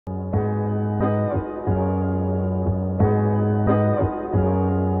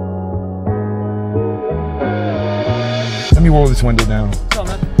Let me roll this window down. What's up,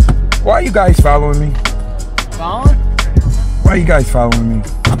 man? Why are you guys following me? Following? Why are you guys following me?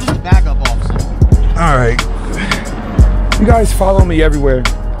 I'm just a backup officer. All right. You guys follow me everywhere.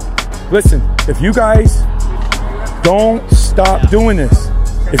 Listen, if you guys don't stop doing this,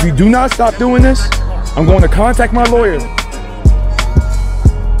 if you do not stop doing this, I'm going to contact my lawyer.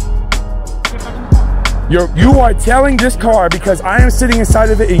 You are telling this car because I am sitting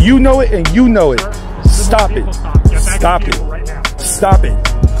inside of it and you know it and you know it. Stop it. Stop it. Stop it.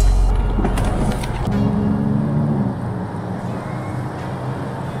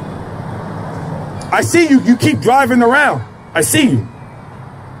 I see you. You keep driving around. I see you.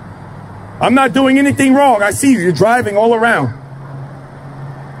 I'm not doing anything wrong. I see you. You're driving all around.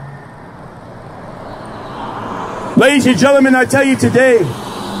 Ladies and gentlemen, I tell you today,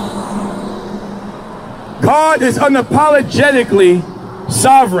 God is unapologetically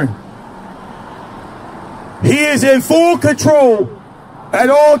sovereign. He is in full control at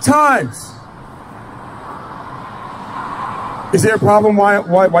all times. Is there a problem why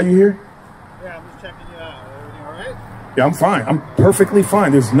you're here? Yeah, I'm just checking you out. Everything all right? Yeah, I'm fine. I'm perfectly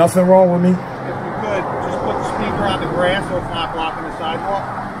fine. There's nothing wrong with me. If you could, just put the speaker on the grass so it's not blocking the sidewalk.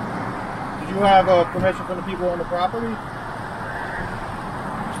 Did you have permission from the people on the property?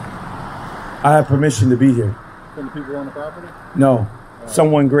 I have permission to be here. From the people on the property? No,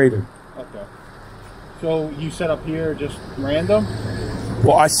 someone greater. Okay. So you set up here just random?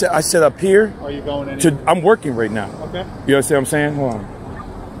 Well, I set up here. Are you going in? I'm working right now. Okay. You understand what I'm saying? Hold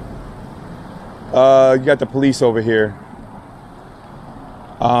on. You got the police over here.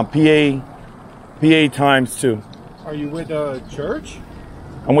 PA ×2. Are you with a church?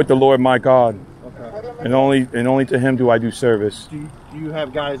 I'm with the Lord my God. Okay. And only to Him do I do service. Do you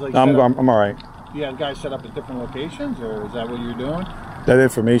have guys like? I'm all right. Do you have guys set up at different locations, or is that what you're doing? That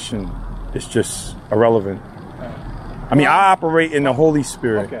information is just irrelevant. I mean, I operate in the Holy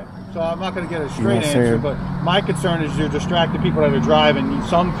Spirit. Okay. So I'm not going to get a straight answer, but my concern is you're distracting people that are driving,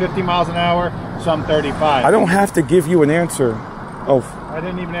 some 50 miles an hour, some 35. I don't have to give you an answer of I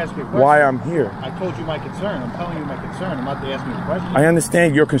didn't even ask you a question. Why I'm here. I told you my concern. I'm telling you my concern. I'm not asking you a question. I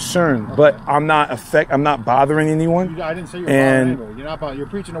understand your concern, okay. But I'm not bothering anyone. I didn't say you're bothering anybody. You're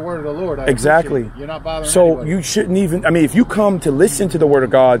preaching the word of the Lord. Exactly. You're not bothering anybody. So you shouldn't even, I mean, if you come to listen to the word of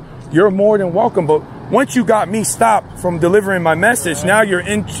God, you're more than welcome. But once you got me stopped from delivering my message, now you're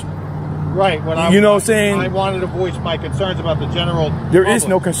in. Right. You know what I'm saying? I wanted to voice my concerns about the general There public. is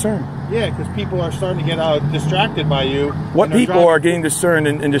no concern. Yeah, because people are starting to get distracted by you. What people are getting discerned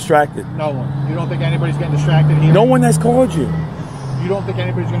and distracted? No one. You don't think anybody's getting distracted hearing? No one has called you. You don't think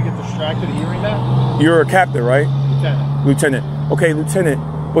anybody's going to get distracted hearing that? You're a captain, right? Lieutenant. Okay, Lieutenant.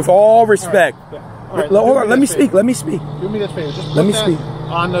 With all respect. All right. All right. Hold on. Let me speak. Let me speak. Do me this favor. Just let me speak.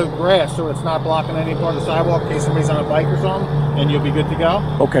 On the grass so it's not blocking any part of the sidewalk in case somebody's on a bike or something, and you'll be good to go.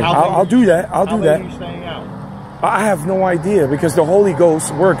 Okay, I'll do that. I'll do that. How late are you staying out? I have no idea because the Holy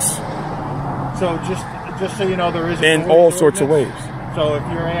Ghost works. So just so you know, there is in all sorts of ways. So if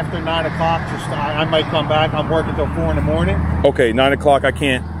you're after 9 o'clock, I might come back. I'm working till 4 in the morning. Okay, 9 o'clock I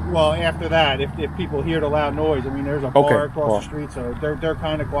can't. Well, after that, if people hear the loud noise, I mean, there's a bar across the street, so they're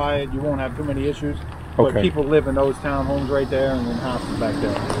kind of quiet. You won't have too many issues. But people live in those townhomes right there and then houses back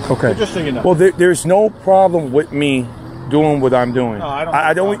there. Okay. So just so you know. Well, there's no problem with me doing what I'm doing. No,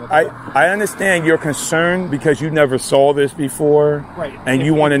 I understand your concern because you never saw this before. Right. And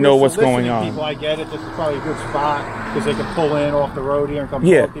you want to know what's going on. People, I get it. This is probably a good spot because they can pull in off the road here and come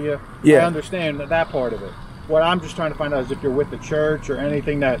talk to you. Yeah. I understand that part of it. What I'm just trying to find out is if you're with the church or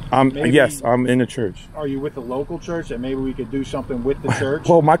anything that... Yes, I'm in the church. Are you with the local church that maybe we could do something with the church?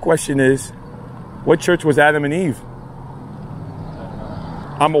 Well, my question is, what church was Adam and Eve?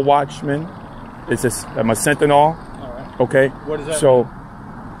 I'm a watchman. I'm a sentinel. All right. Okay. What does that mean?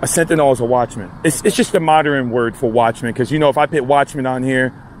 A sentinel is a watchman. It's just a modern word for watchman because, you know, if I put watchman on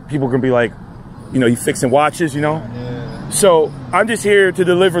here, people are going to be like, you know, you fixing watches, you know? Yeah. So I'm just here to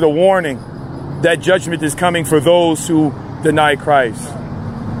deliver the warning that judgment is coming for those who deny Christ.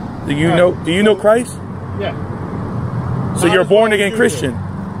 Do you know Christ? Yeah. So you're a born again Christian.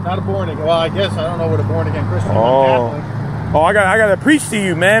 Not a born again. Well, I guess I don't know what a born again Christian is. I gotta preach to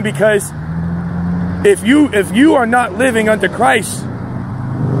you, man, because if you are not living unto Christ,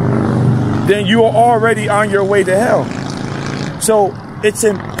 then you are already on your way to hell. So it's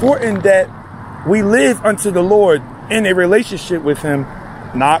important that we live unto the Lord in a relationship with Him,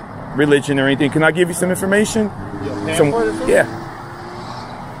 not religion or anything. Can I give you some information? Yeah.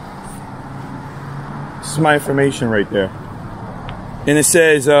 This is my information right there. And it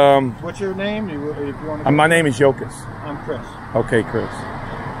says... what's your name? If you want my name is Jokas. I'm Chris. Okay, Chris.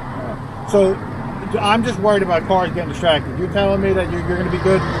 So I'm just worried about cars getting distracted. You're telling me that you're going to be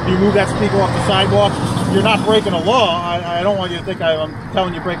good. You move that speaker off the sidewalk. You're not breaking a law. I don't want you to think I'm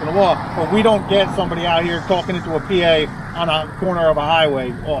telling you breaking the law, but we don't get somebody out here talking into a PA on a corner of a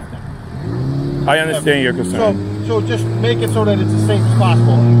highway often. I understand your concern. So just make it so that it's as safe as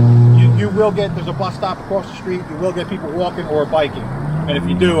possible. You will get, there's a bus stop across the street. You will get people walking or biking. And if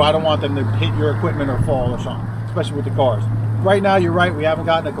you do, I don't want them to hit your equipment or fall or something, especially with the cars. Right now, you're right. We haven't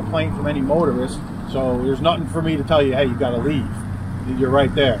gotten a complaint from any motorists. So there's nothing for me to tell you, hey, you got to leave. You're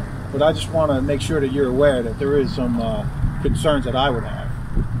right there. But I just want to make sure that you're aware that there is some concerns that I would have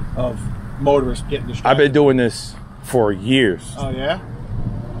of motorists getting distracted. I've been doing this for years. Oh, yeah?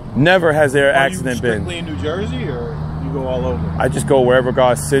 Never has there accident been. Are you strictly in New Jersey or you go all over? I just go wherever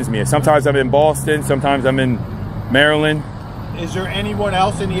God sends me. Sometimes I'm in Boston. Sometimes I'm in Maryland. Is there anyone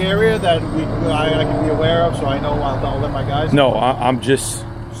else in the area that I can be aware of so I know I'll let my guys know? No, I'm just...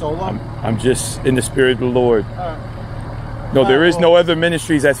 Solo? I'm just in the Spirit of the Lord. No, there is no other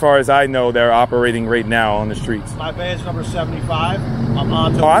ministries as far as I know that are operating right now on the streets. My badge number 75. I'm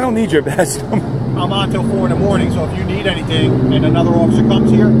on till... Oh, I don't need your badge number. I'm on till 4 in the morning, so if you need anything and another officer comes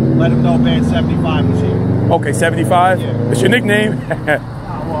here, let him know badge 75 is here. Okay, 75? Yeah. It's your nickname?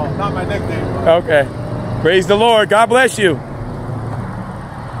 Well, not my nickname. Okay. Praise the Lord. God bless you.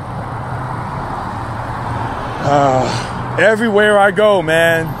 Everywhere I go,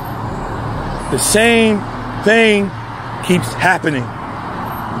 man, the same thing keeps happening.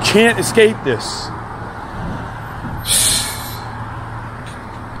 You can't escape this.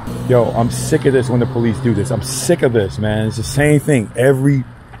 Yo, I'm sick of this when the police do this. I'm sick of this, man. It's the same thing every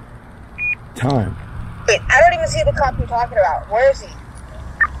time. Wait, I don't even see the cop you're talking about. Where is he?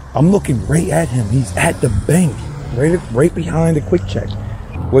 I'm looking right at him. He's at the bank, right behind the quick check.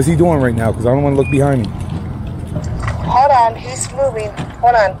 What's he doing right now? Because I don't want to look behind me. Hold on, he's moving.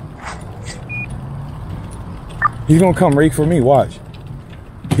 Hold on. He's gonna come right for me. Watch.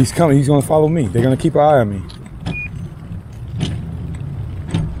 He's coming. He's gonna follow me. They're gonna keep an eye on me.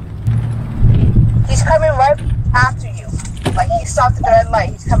 He's coming right after you. Like he stopped at the red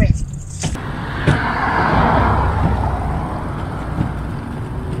light. He's coming.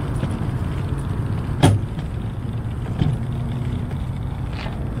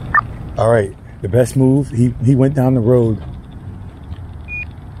 All right. The best move, he went down the road.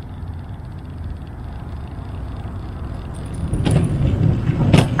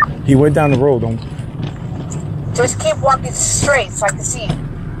 He went down the road. Just keep walking straight so I can see you.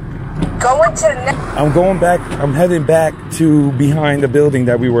 Go into the next... I'm going back. I'm heading back to behind the building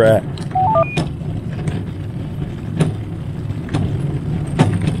that we were at.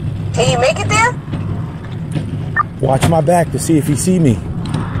 Can you make it there? Watch my back to see if he see me.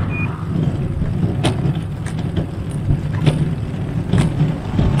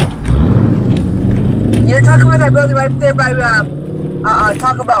 You're talking about that building right there by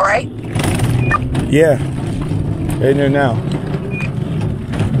Taco Bell, right? Yeah. In there now.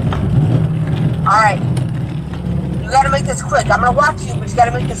 Alright. You gotta make this quick. I'm gonna watch you, but you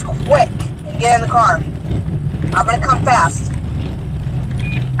gotta make this quick and get in the car. I'm gonna come fast.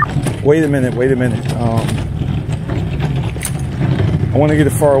 Wait a minute. I want to get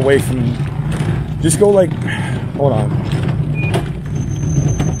it far away from... Just go like... Hold on.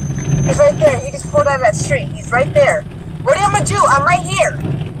 He's right there. He just pulled out of that street. He's right there. What am I gonna do? I'm right here.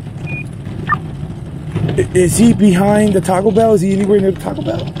 Is he behind the Taco Bell? Is he anywhere near the Taco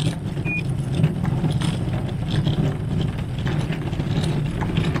Bell?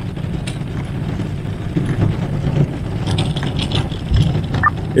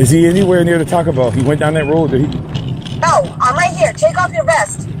 Is he anywhere near the Taco Bell? He went down that road. Did he? No, I'm right here. Take off your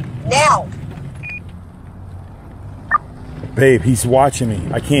vest. Now. Babe, he's watching me.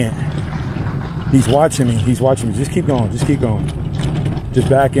 I can't. He's watching me. Just keep going. Just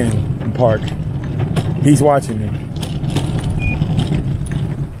back in and park. He's watching me.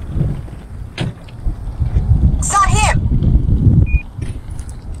 It's not him.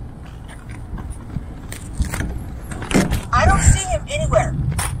 I don't see him anywhere.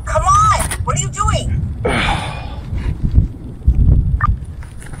 Come on. What are you doing?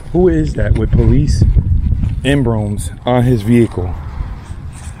 Who is that with police emblems on his vehicle?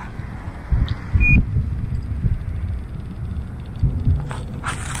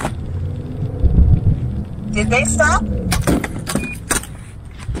 Did they stop?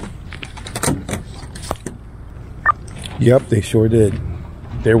 Yep, they sure did.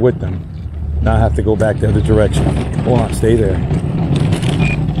 They're with them. Now I have to go back the other direction. Hold on, stay there.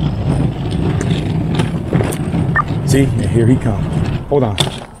 See, here he comes. Hold on.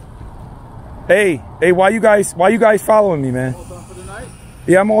 Hey, why you guys following me, man? All done for the night?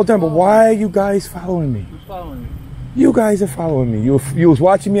 Yeah, I'm all done, but why are you guys following me? Who's following you? You guys are following me. You was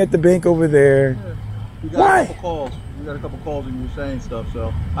watching me at the bank over there. Yeah. You got Why? a couple calls. You got a couple calls and you were saying stuff,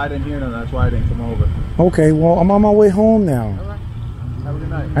 so I didn't hear none. That's why I didn't come over. Okay, well, I'm on my way home now. All right. Have a good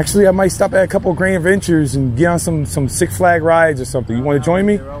night. Actually, I might stop at a couple of Grand Ventures and get on some Six Flag rides or something. You want to join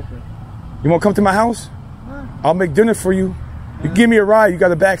me? You want to come to my house? I'll make dinner for you. You give me a ride. You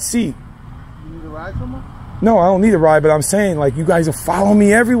got a back seat. You need a ride somewhere? No, I don't need a ride, but I'm saying, like, you guys are following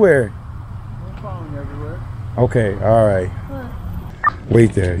me everywhere. I'm following you everywhere. Okay, all right.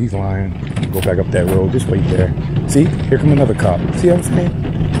 Wait there. He's lying. Go back up that road. Just wait there. See? Here come another cop. See what I'm saying?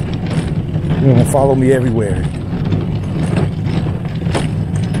 You're going to follow me everywhere.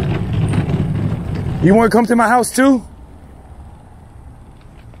 You want to come to my house too?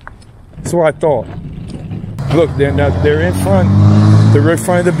 That's what I thought. Look, they're in front. They're in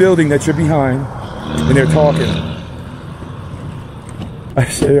front of the building that you're behind. And they're talking.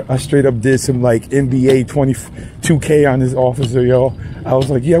 I straight up did some like NBA 22K on this officer, yo. I was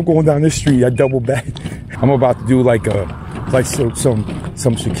like, yeah, I'm going down this street. I double back. I'm about to do like some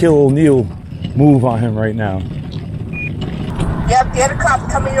Shaquille O'Neal move on him right now. Yep, the other cop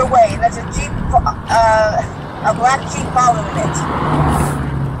coming your way. There's a Jeep, a black Jeep following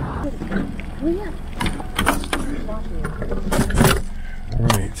it. All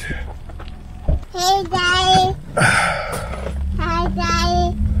right. Hey, Daddy. Hi,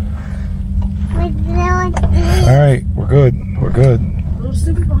 Daddy. All right, we're good. We're good. Little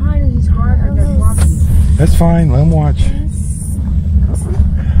snippet behind in his car and they're blocking. That's fine. Let him watch.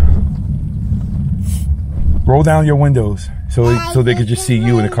 Roll down your windows so they could just see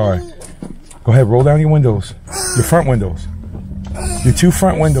you in the car. Go ahead, roll down your windows. Your front windows. Your two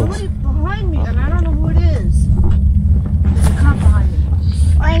front windows. Somebody behind me and I don't know who it is. There's a cop behind me.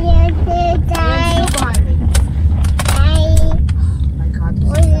 What you do, Yeah, Daddy? still behind me. My God, this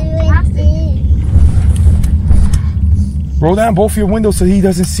What is you fantastic. do? Roll down both your windows so he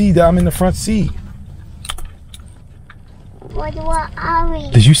doesn't see that I'm in the front seat. What are we?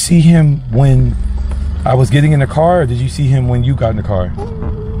 Did you see him when I was getting in the car, or did you see him when you got in the car? No.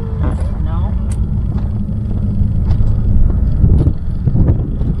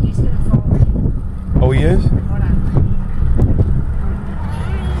 He's gonna follow me. Oh, he is? Hold on.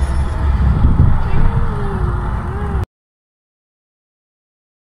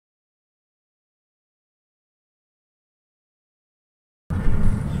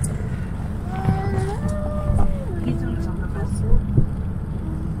 He's doing this on purpose.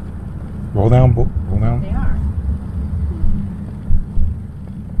 Roll down, roll down. They are.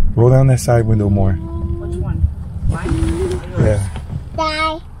 Roll down that side window more. Which one? Mine? Yeah.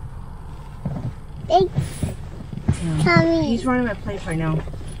 Daddy. Thanks, Tommy. He's running my place right now.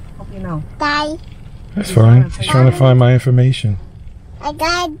 Hope you know. Daddy. That's fine. He's trying to find my information. I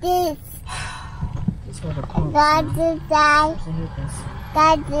got this. This was a I punk. got this, Daddy. I hate this.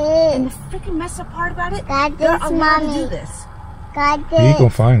 Got And this. the freaking messed up part about it, Got they're this, allowed to do Mommy. this. Got He ain't gonna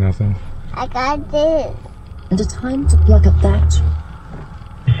this. find nothing. I got this. And it's time to plug up that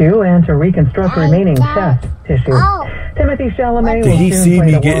tissue and to reconstruct remaining chest tissue. Oh. Timothy Chalamet Did will he soon see play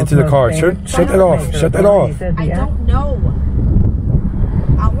me the get into the world's car? most Shut famous that off. filmmaker. Shut that He off. says I the don't know.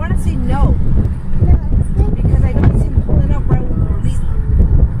 I want to say no. Because I don't see him pulling up right when we're leaving.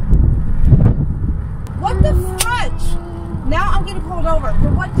 What the fudge? Now I'm getting pulled over. For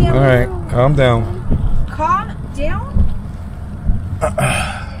what damn All right, calm down. Calm down?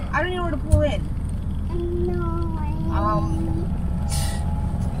 I don't know where to pull in.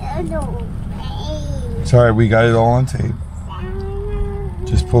 Sorry, we got it all on tape.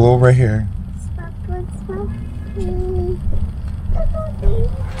 Just pull over right here.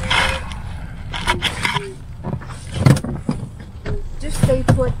 Just stay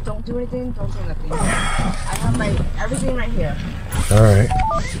put. Don't do anything. Don't say nothing. I have my everything right here. All right.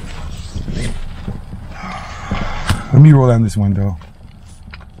 Let me roll down this window.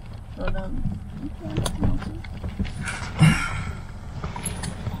 Hold on.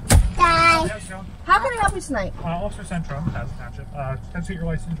 How can I help you tonight? Officer Centrum has a township. Can I see your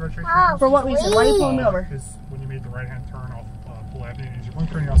license registration? For what reason? Why are you pulling me over? Because when you made the right-hand turn off Bull Avenue, you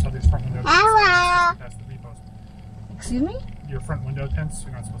blinker and you also have these front window Hello. That's the V-post. Excuse me? Your front window tints,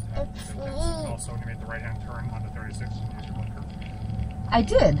 you're not supposed to have tints. And also, when you made the right-hand turn on the 36, you used your blinker. I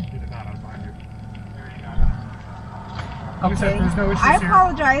did. You did not, I was behind you. Okay. There's no issues I here.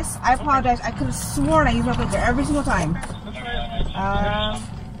 apologize. I apologize. I could have sworn I used my blinker every single time. That's right.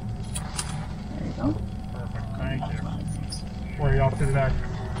 There you go. Perfect, thank you. Where are you off to today?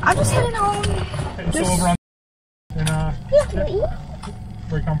 I'm just heading home. Okay, so over on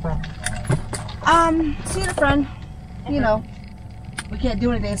where you come from? Seeing a friend. You know. we can't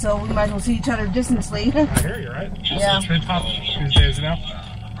do anything, so we might as well see each other distantly. I hear you, right? Yeah. It's been tough these days, you know?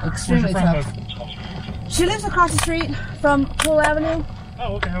 Extremely Where's your tough. friend live? She lives across the street from Pool Avenue.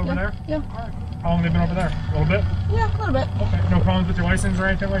 Oh, okay, over there? Yeah. All right. How long have they been over there? A little bit? Yeah, a little bit. Okay. No problems with your license or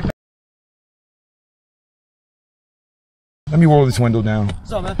anything like that? Let me roll this window down.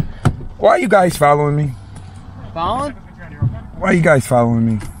 What's up, man? Why are you guys following me? Following? Why are you guys following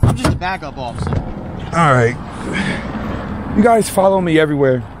me? I'm just a backup officer. All right. You guys follow me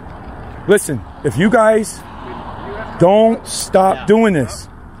everywhere. Listen, if you guys don't stop doing this,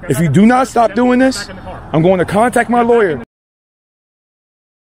 if you do not stop doing this, I'm going to contact my lawyer.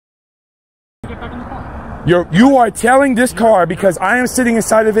 You are telling this car, because I am sitting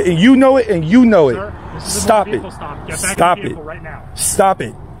inside of it and you know it and you know it. Stop it. Stop it. Stop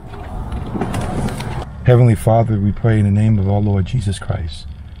it. Heavenly Father, we pray in the name of our Lord Jesus Christ.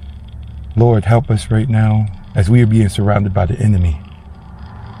 Lord, help us right now as we are being surrounded by the enemy.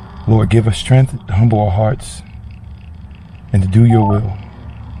 Lord, give us strength to humble our hearts and to do your will.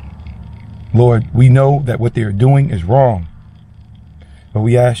 Lord, we know that what they are doing is wrong, but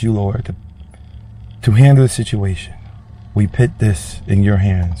we ask you, Lord, to handle the situation. We put this in your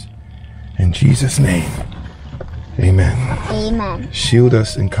hands. In Jesus' name, amen. Amen. Shield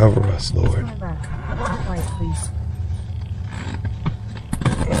us and cover us, Lord. Quiet, please.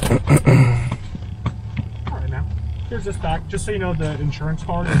 Alright, now. Here's this back. Just so you know, the insurance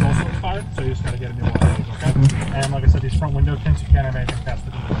card is also expired, so you just gotta get a new one, okay? And like I said, these front window tints, you can't have anything past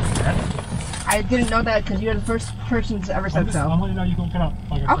the windows, alright? I didn't know that because you're the first person to ever said so. I'm letting you know you can look it up.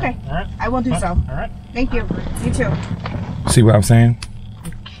 Like I Okay. said, alright? I will do so. Alright? Thank you. You too. See what I'm saying?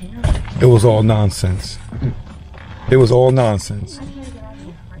 It was all nonsense. It was all nonsense.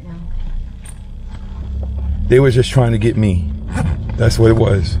 They were just trying to get me. That's what it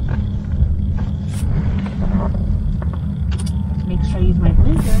was. Make sure I use my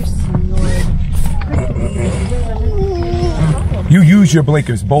blinkers, Lord. You used your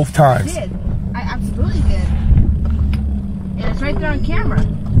blinkers both I times. did. I absolutely did. And it's right there on camera.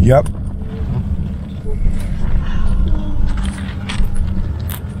 Yep.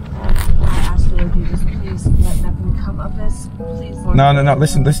 I ask you, Lord Jesus, please let nothing come of this. Please, Lord. No.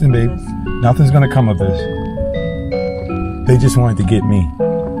 Listen, babe. Nothing's gonna come of this. They just wanted to get me.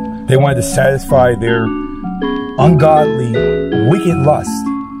 They wanted to satisfy their ungodly, wicked lust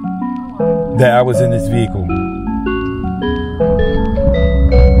that I was in this vehicle.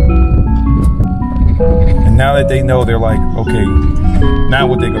 And now that they know, they're like, okay, now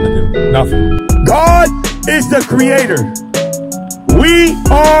what they gonna do? Nothing. God is the creator. We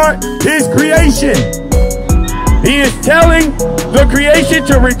are his creation. He is telling the creation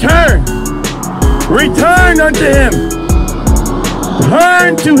to return. Return unto him.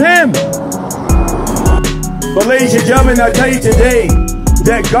 Turn to him. But ladies and gentlemen, I tell you today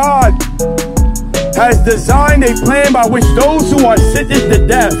that God has designed a plan by which those who are sentenced to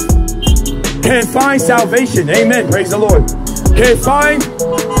death can find salvation. Amen. Praise the Lord. Can find.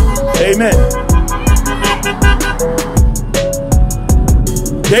 Amen.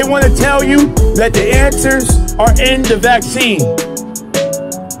 They want to tell you that the answers are in the vaccine.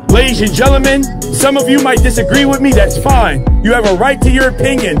 Ladies and gentlemen, some of you might disagree with me. That's fine. You have a right to your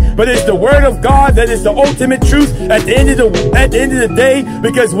opinion, but it's the word of God that is the ultimate truth at the end of the day,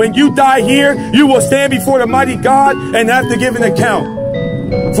 because when you die here, you will stand before the mighty God and have to give an account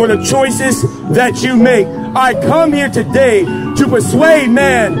for the choices that you make. I come here today to persuade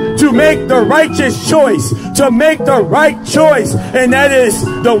man to make the righteous choice, to make the right choice, and that is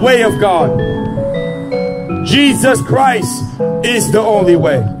the way of God. Jesus Christ is the only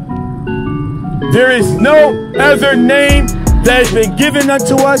way. There is no other name that has been given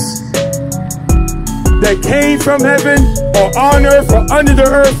unto us that came from heaven or on earth or under the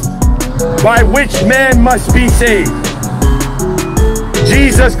earth by which man must be saved.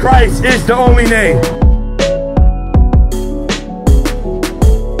 Jesus Christ is the only name.